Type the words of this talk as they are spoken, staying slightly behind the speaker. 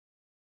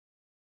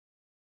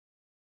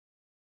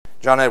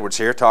John Edwards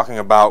here, talking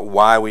about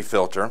why we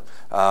filter.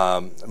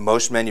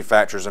 Most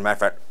manufacturers, as a matter of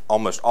fact,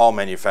 almost all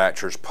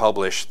manufacturers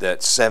publish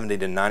that 70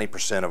 to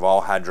 90% of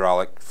all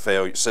hydraulic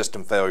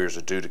system failures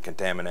are due to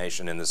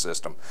contamination in the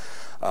system.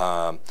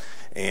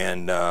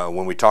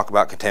 When we talk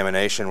about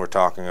contamination, we're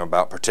talking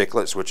about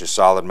particulates, which is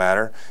solid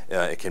matter.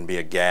 It can be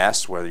a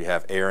gas, whether you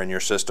have air in your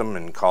system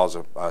and cause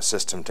a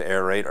system to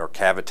aerate or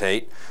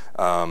cavitate.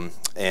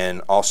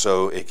 And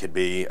also it could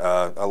be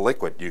a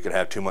liquid. You could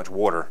have too much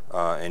water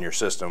in your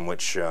system,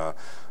 which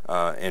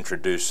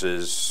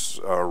introduces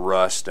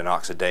rust and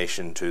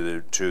oxidation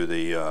to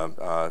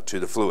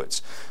the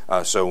fluids.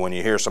 So when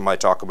you hear somebody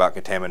talk about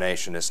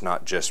contamination, it's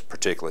not just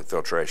particulate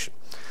filtration.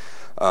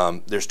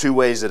 There's two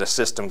ways that a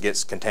system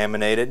gets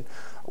contaminated.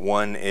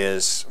 One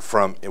is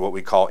from what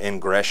we call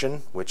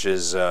ingression, which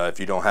is if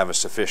you don't have a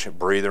sufficient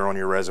breather on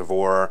your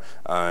reservoir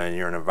and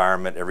you're in an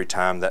environment, every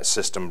time that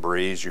system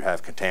breathes, you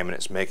have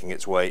contaminants making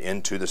its way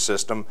into the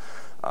system.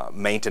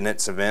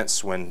 Maintenance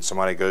events, when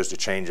somebody goes to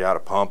change out a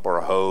pump or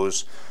a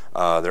hose,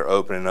 they're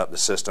opening up the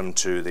system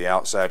to the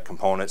outside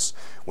components.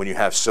 When you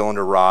have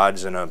cylinder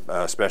rods,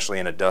 especially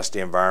in a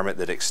dusty environment,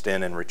 that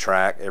extend and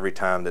retract, every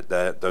time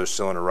that those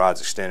cylinder rods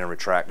extend and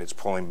retract, it's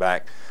pulling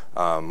back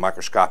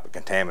microscopic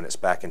contaminants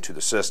back into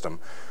the system.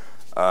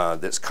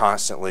 That's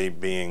constantly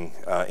being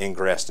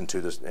ingressed into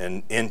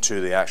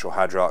the actual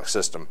hydraulic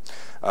system.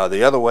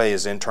 The other way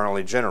is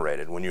internally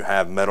generated. When you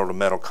have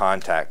metal-to-metal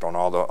contact on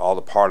all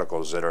the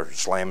particles that are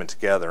slamming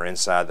together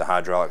inside the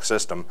hydraulic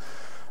system,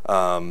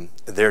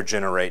 they're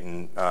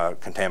generating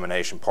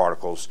contamination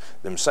particles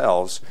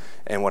themselves.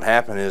 And what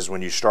happens is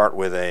when you start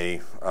with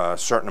a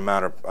certain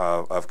amount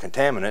of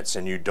contaminants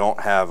and you don't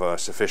have a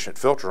sufficient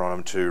filter on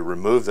them to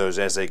remove those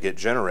as they get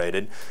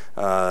generated,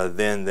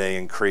 then they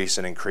increase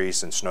and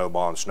increase and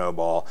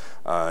snowball.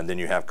 And then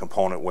you have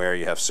component wear,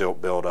 you have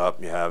silt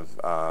buildup, you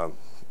have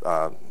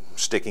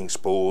sticking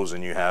spools,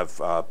 and you have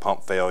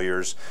pump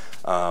failures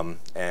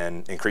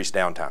and increased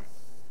downtime.